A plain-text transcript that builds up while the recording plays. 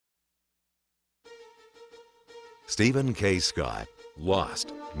Stephen K. Scott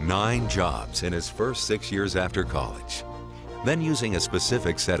lost 9 jobs in his first 6 years after college. Then, using a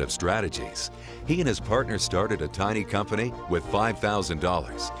specific set of strategies, he and his partner started a tiny company with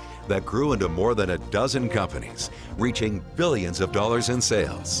 $5,000 that grew into more than a dozen companies, reaching billions of dollars in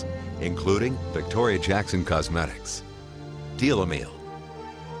sales, including Victoria Jackson Cosmetics, Deal-A-Meal,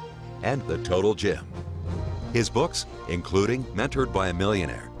 and the Total Gym. His books, including Mentored by a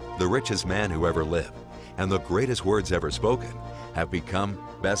Millionaire, The Richest Man Who Ever Lived, and The Greatest Words Ever Spoken, have become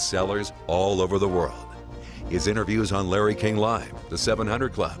bestsellers all over the world. His interviews on Larry King Live, The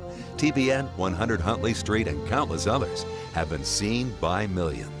 700 Club, TBN 100 Huntley Street, and countless others have been seen by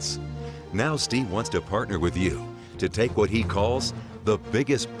millions. Now Steve wants to partner with you to take what he calls the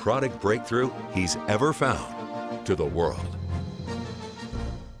biggest product breakthrough he's ever found to the world.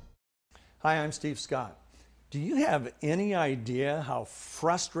 Hi, I'm Steve Scott. Do you have any idea how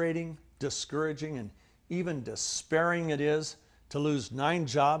frustrating, discouraging, and even despairing it is to lose 9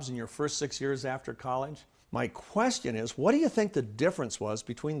 jobs in your first 6 years after college? My question is, what do you think the difference was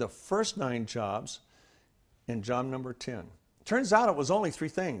between the first 9 jobs and job number 10? Turns out it was only 3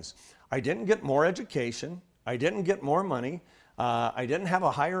 things. I didn't get more education, I didn't get more money, I didn't have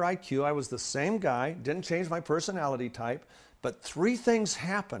a higher IQ, I was the same guy, didn't change my personality type, but 3 things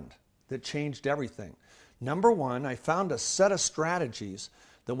happened that changed everything. Number 1, I found a set of strategies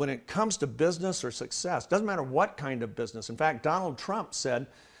that when it comes to business or success, doesn't matter what kind of business. In fact, Donald Trump said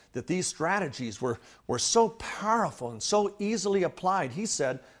that these strategies were so powerful and so easily applied. He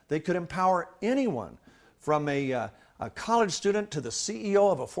said they could empower anyone from a college student to the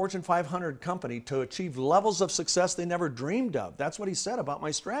CEO of a Fortune 500 company to achieve levels of success they never dreamed of. That's what he said about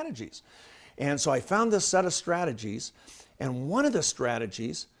my strategies. And so I found this set of strategies, and one of the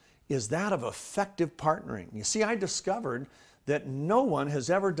strategies is that of effective partnering. You see, I discovered that no one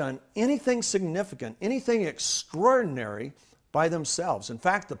has ever done anything significant, anything extraordinary by themselves. In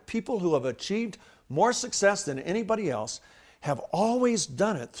fact, the people who have achieved more success than anybody else have always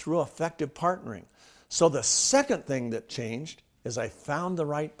done it through effective partnering. So the second thing that changed is I found the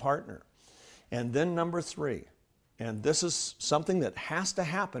right partner. And then number 3, and this is something that has to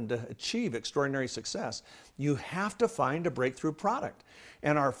happen to achieve extraordinary success, you have to find a breakthrough product.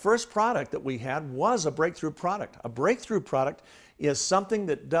 And our first product that we had was a breakthrough product. A breakthrough product is something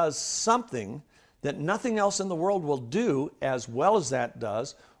that does something that nothing else in the world will do as well as that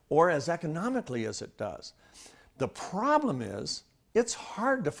does, or as economically as it does. The problem is, it's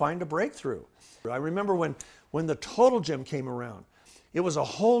hard to find a breakthrough. I remember when the Total Gym came around, it was a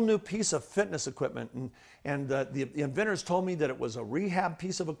whole new piece of fitness equipment, and the inventors told me that it was a rehab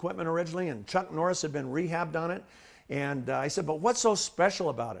piece of equipment originally, and Chuck Norris had been rehabbed on it. And I said, but what's so special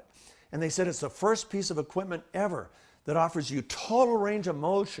about it? And they said, it's the first piece of equipment ever that offers you total range of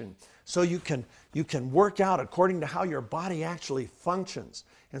motion, so you can work out according to how your body actually functions.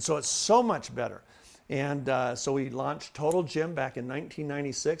 And so it's so much better. And so we launched Total Gym back in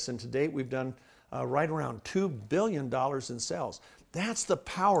 1996, and to date we've done right around $2 billion in sales. That's the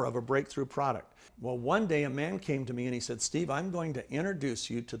power of a breakthrough product. Well, one day a man came to me and he said, Steve, I'm going to introduce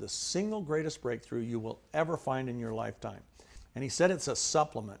you to the single greatest breakthrough you will ever find in your lifetime. And he said it's a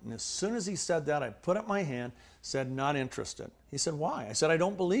supplement. And as soon as he said that, I put up my hand, said, not interested. He said, why? I said, I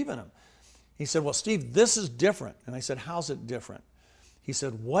don't believe in him. He said, well, Steve, this is different. And I said, how's it different? He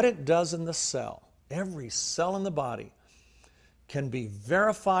said, what it does in the cell, every cell in the body, can be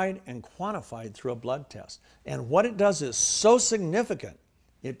verified and quantified through a blood test. And what it does is so significant,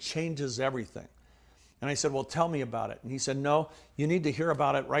 it changes everything. And I said, well, tell me about it. And he said, no, you need to hear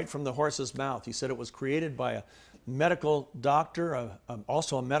about it right from the horse's mouth. He said it was created by a medical doctor,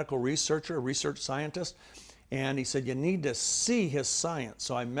 also a medical researcher, a research scientist. And he said, you need to see his science.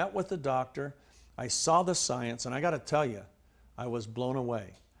 So I met with the doctor, I saw the science, and I got to tell you, I was blown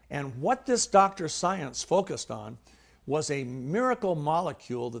away. And what this doctor's science focused on was a miracle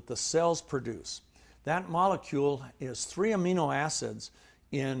molecule that the cells produce. That molecule is 3 amino acids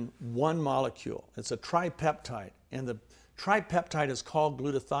in one molecule. It's a tripeptide, and the tripeptide is called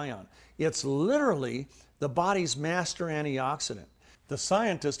glutathione. It's literally the body's master antioxidant. The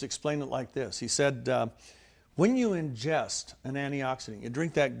scientist explained it like this. He said, when you ingest an antioxidant, you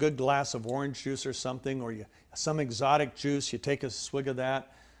drink that good glass of orange juice or something, or some exotic juice, you take a swig of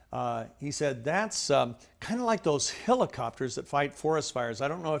that. He said, that's kind of like those helicopters that fight forest fires. I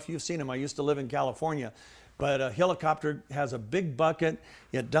don't know if you've seen them. I used to live in California. But a helicopter has a big bucket,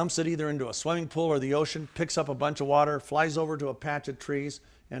 it dumps it either into a swimming pool or the ocean, picks up a bunch of water, flies over to a patch of trees,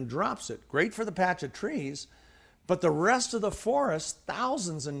 and drops it. Great for the patch of trees, but the rest of the forest,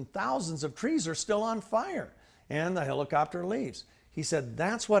 thousands and thousands of trees are still on fire, and the helicopter leaves. He said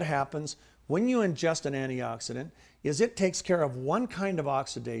that's what happens when you ingest an antioxidant, is it takes care of one kind of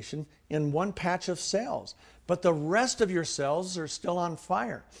oxidation in one patch of cells, but the rest of your cells are still on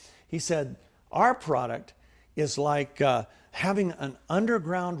fire. He said our product is like having an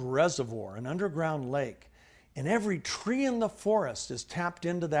underground reservoir, an underground lake, and every tree in the forest is tapped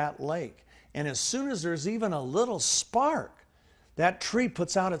into that lake. And as soon as there's even a little spark, that tree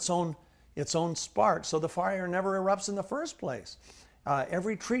puts out its own spark, so the fire never erupts in the first place.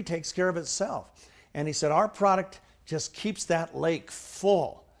 Every tree takes care of itself. And he said our product just keeps that lake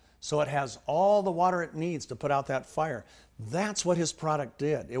full, so it has all the water it needs to put out that fire. That's what his product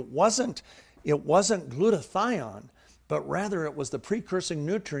did. It wasn't glutathione, but rather it was the precursing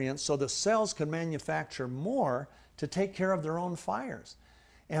nutrients so the cells could manufacture more to take care of their own fires.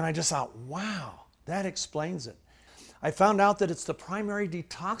 And I just thought, wow, that explains it. I found out that it's the primary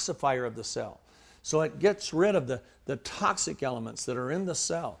detoxifier of the cell. So it gets rid of the toxic elements that are in the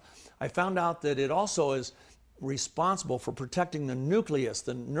cell. I found out that it also is responsible for protecting the nucleus,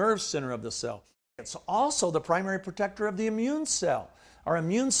 the nerve center of the cell. It's also the primary protector of the immune cell. Our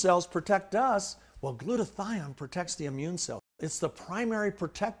immune cells protect us, well, glutathione protects the immune cell. It's the primary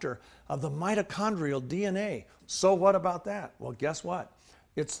protector of the mitochondrial DNA. So what about that? Well, guess what?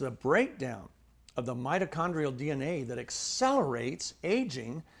 It's the breakdown of the mitochondrial DNA that accelerates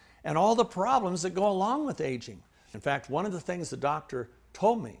aging and all the problems that go along with aging. In fact, one of the things the doctor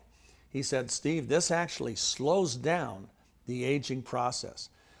told me, he said, Steve, this actually slows down the aging process.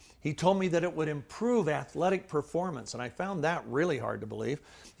 He told me that it would improve athletic performance, and I found that really hard to believe.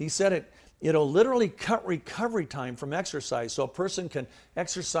 He said it'll literally cut recovery time from exercise so a person can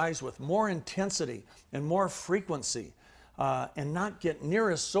exercise with more intensity and more frequency and not get near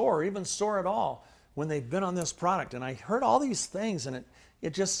as sore, or even sore at all, when they've been on this product. And I heard all these things, and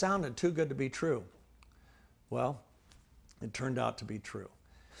it just sounded too good to be true. Well, it turned out to be true.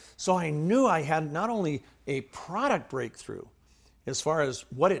 So I knew I had not only a product breakthrough as far as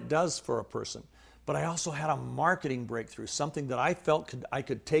what it does for a person, but I also had a marketing breakthrough, something that I felt I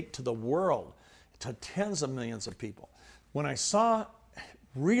could take to the world, to tens of millions of people. When I saw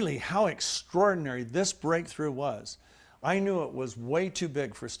really how extraordinary this breakthrough was, I knew it was way too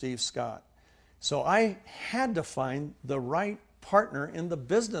big for Steve Scott. So I had to find the right partner in the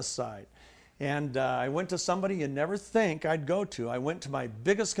business side. And I went to somebody you'd never think I'd go to. I went to my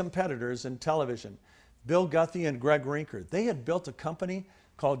biggest competitors in television, Bill Guthrie and Greg Rinker. They had built a company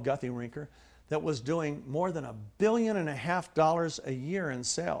called Guthrie Rinker that was doing more than $1.5 billion a year in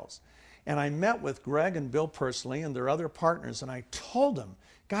sales. And I met with Greg and Bill personally and their other partners, and I told them,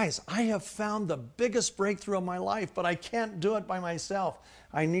 guys, I have found the biggest breakthrough of my life, but I can't do it by myself.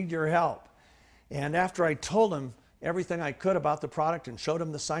 I need your help. And after I told them everything I could about the product and showed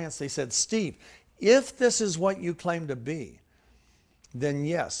them the science, they said, Steve, if this is what you claim to be, then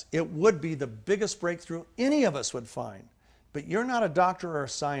yes, it would be the biggest breakthrough any of us would find. But you're not a doctor or a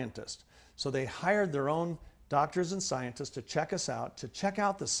scientist. So they hired their own doctors and scientists to check us out, to check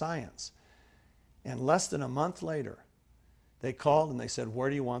out the science. And less than a month later, they called and they said, where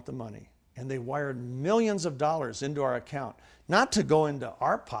do you want the money? And they wired millions of dollars into our account, not to go into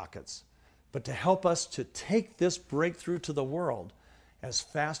our pockets, but to help us to take this breakthrough to the world as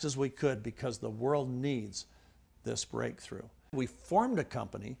fast as we could, because the world needs this breakthrough. We formed a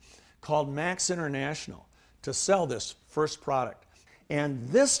company called Max International to sell this first product. And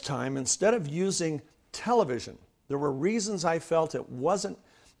this time, instead of using television, there were reasons I felt it wasn't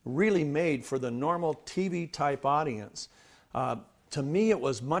really made for the normal TV type audience. To me, it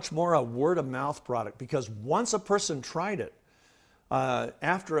was much more a word of mouth product, because once a person tried it,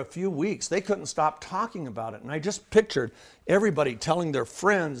 after a few weeks, they couldn't stop talking about it. And I just pictured everybody telling their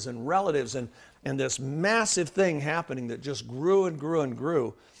friends and relatives, and this massive thing happening that just grew and grew and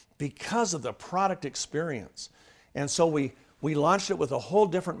grew because of the product experience. And so we launched it with a whole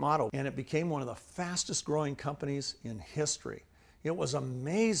different model, and it became one of the fastest growing companies in history. It was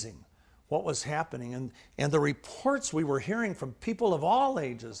amazing what was happening, and the reports we were hearing from people of all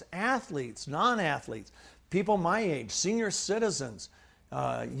ages, athletes, non-athletes, people my age, senior citizens,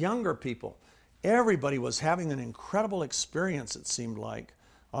 younger people. Everybody was having an incredible experience, it seemed like,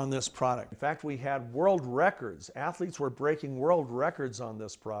 on this product. In fact, we had world records. Athletes were breaking world records on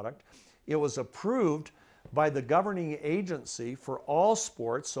this product. It was approved by the governing agency for all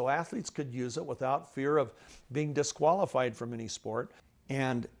sports, so athletes could use it without fear of being disqualified from any sport.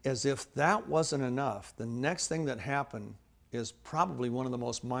 And as if that wasn't enough, the next thing that happened is probably one of the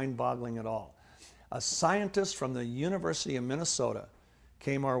most mind-boggling at all. A scientist from the University of Minnesota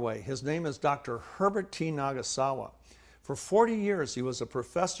came our way. His name is Dr. Herbert T. Nagasawa. For 40 years, he was a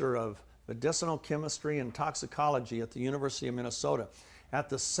professor of medicinal chemistry and toxicology at the University of Minnesota. At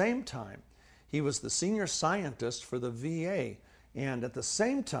the same time, he was the senior scientist for the VA. And at the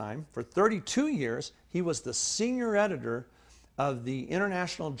same time, for 32 years, he was the senior editor of the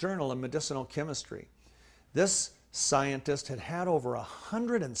International Journal of Medicinal Chemistry. This scientist had had over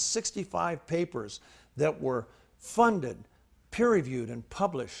 165 papers that were funded, peer-reviewed, and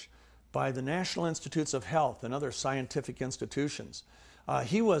published by the National Institutes of Health and other scientific institutions.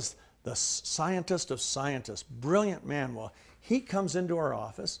 He was the scientist of scientists, brilliant man. Well, he comes into our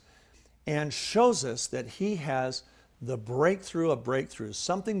office and shows us that he has the breakthrough of breakthroughs,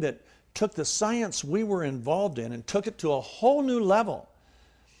 something that took the science we were involved in and took it to a whole new level.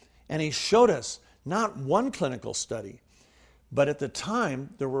 And he showed us not one clinical study, but at the time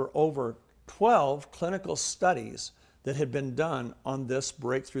there were over 12 clinical studies that had been done on this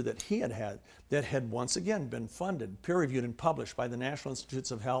breakthrough that he had had, that had once again been funded, peer-reviewed, and published by the National Institutes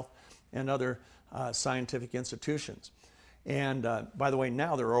of Health and other scientific institutions. And by the way,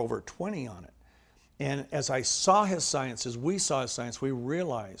 now there are over 20 on it. And as I saw his science, as we saw his science, we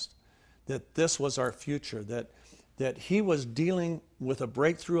realized that this was our future, that he was dealing with a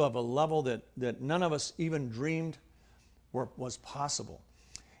breakthrough of a level that none of us even dreamed was possible.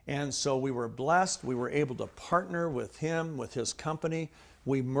 And so we were blessed. We were able to partner with him, with his company.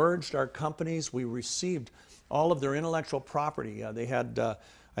 We merged our companies. We received all of their intellectual property. They had,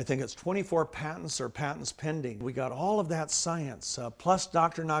 I think it's 24 patents or patents pending. We got all of that science, plus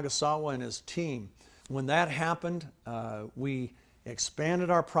Dr. Nagasawa and his team. When that happened, we expanded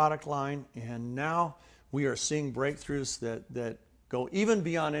our product line, and now we are seeing breakthroughs that go even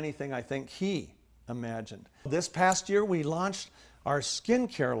beyond anything I think he imagined. This past year, we launched our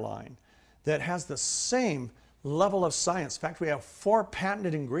skincare line that has the same level of science. In fact, we have 4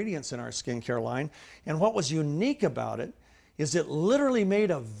 patented ingredients in our skincare line, and what was unique about it is it literally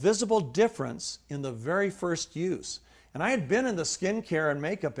made a visible difference in the very first use. And I had been in the skincare and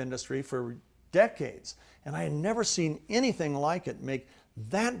makeup industry for decades, and I had never seen anything like it make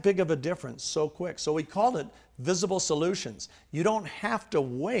that big of a difference so quick. So we called it Visible Solutions. You don't have to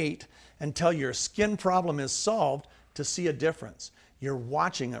wait until your skin problem is solved to see a difference. You're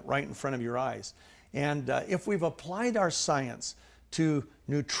watching it right in front of your eyes. And if we've applied our science to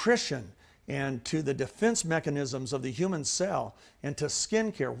nutrition and to the defense mechanisms of the human cell and to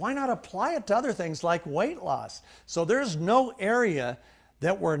skincare, why not apply it to other things like weight loss? So there's no area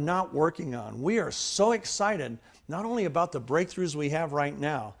that we're not working on. We are so excited, not only about the breakthroughs we have right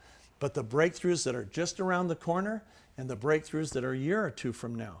now, but the breakthroughs that are just around the corner and the breakthroughs that are a year or two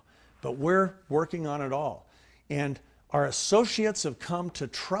from now. But we're working on it all. And our associates have come to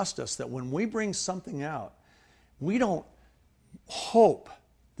trust us that when we bring something out, we don't hope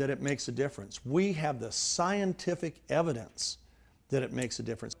that it makes a difference. We have the scientific evidence that it makes a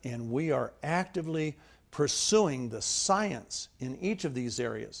difference, and we are actively pursuing the science in each of these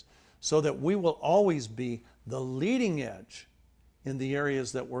areas so that we will always be the leading edge in the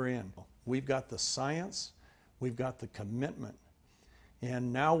areas that we're in. We've got the science, we've got the commitment,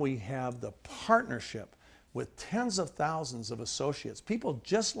 and now we have the partnership with tens of thousands of associates, people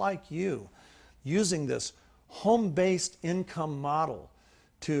just like you, using this home-based income model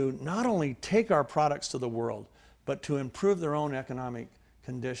to not only take our products to the world, but to improve their own economic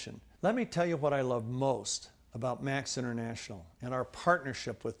condition. Let me tell you what I love most about Max International and our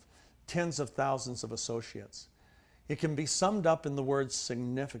partnership with tens of thousands of associates. It can be summed up in the word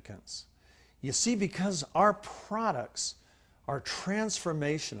significance. You see, because our products are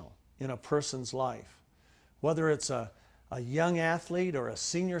transformational in a person's life, whether it's a young athlete or a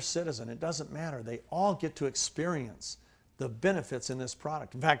senior citizen, it doesn't matter. They all get to experience the benefits in this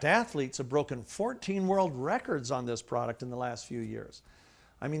product. In fact, athletes have broken 14 world records on this product in the last few years.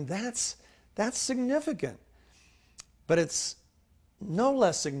 I mean, that's significant. But it's no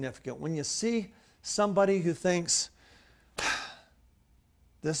less significant when you see somebody who thinks,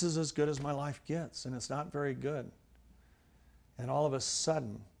 this is as good as my life gets, and it's not very good. And all of a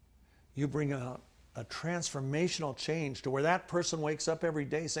sudden, you bring out a transformational change to where that person wakes up every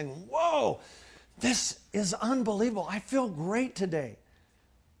day saying, whoa, this is unbelievable. I feel great today.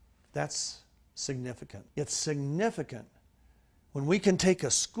 That's significant. It's significant when we can take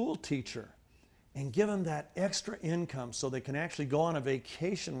a school teacher and give them that extra income so they can actually go on a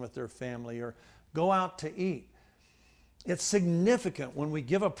vacation with their family or go out to eat. It's significant when we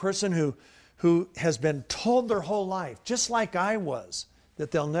give a person who has been told their whole life, just like I was, that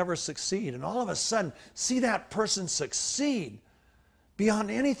they'll never succeed, and all of a sudden see that person succeed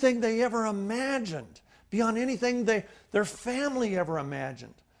beyond anything they ever imagined, beyond anything their family ever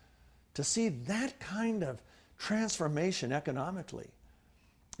imagined. To see that kind of transformation economically,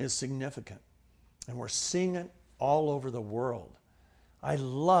 is significant, and we're seeing it all over the world. I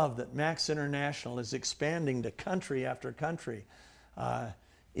love that Max International is expanding to country after country.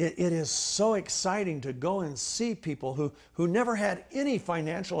 It is so exciting to go and see people who never had any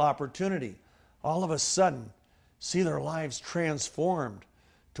financial opportunity all of a sudden see their lives transformed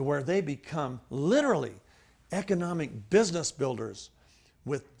to where they become literally economic business builders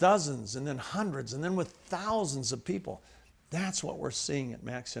with dozens and then hundreds and then with thousands of people. That's what we're seeing at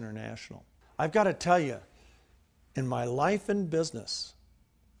Max International. I've got to tell you, in my life and business,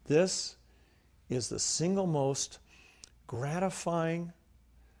 this is the single most gratifying,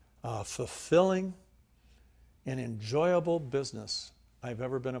 fulfilling, and enjoyable business I've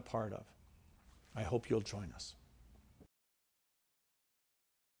ever been a part of. I hope you'll join us.